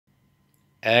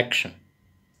Action.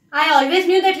 I always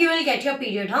knew that you will get your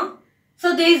period, huh?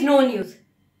 So there is no news.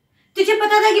 तुझे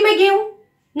पता था कि मैं गे हूँ?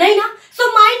 नहीं ना? So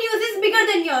my news is bigger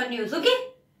than your news, okay?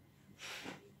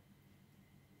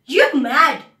 You're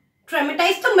mad.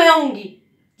 Traumatized तो मैं होंगी.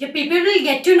 जब people will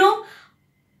get to know.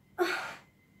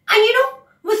 And you know,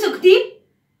 वो सुखदीप,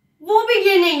 वो भी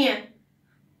गे नहीं है.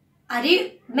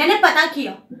 अरे मैंने पता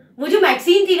किया. वो जो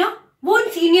मैगजीन थी ना, वो उन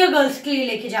सीनियर गर्ल्स के लिए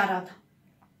लेके जा रहा था.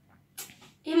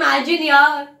 इमेजिन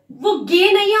यार, वो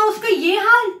गे नहीं है, उसका ये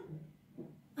हाल.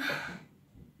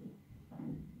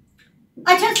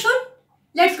 अच्छा सुन,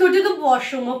 let's go to the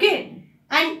washroom, okay?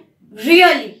 And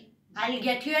really I will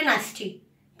get you N ST.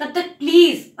 तब तक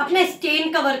प्लीज अपना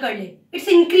स्टेन कवर कर ले. It's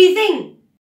increasing.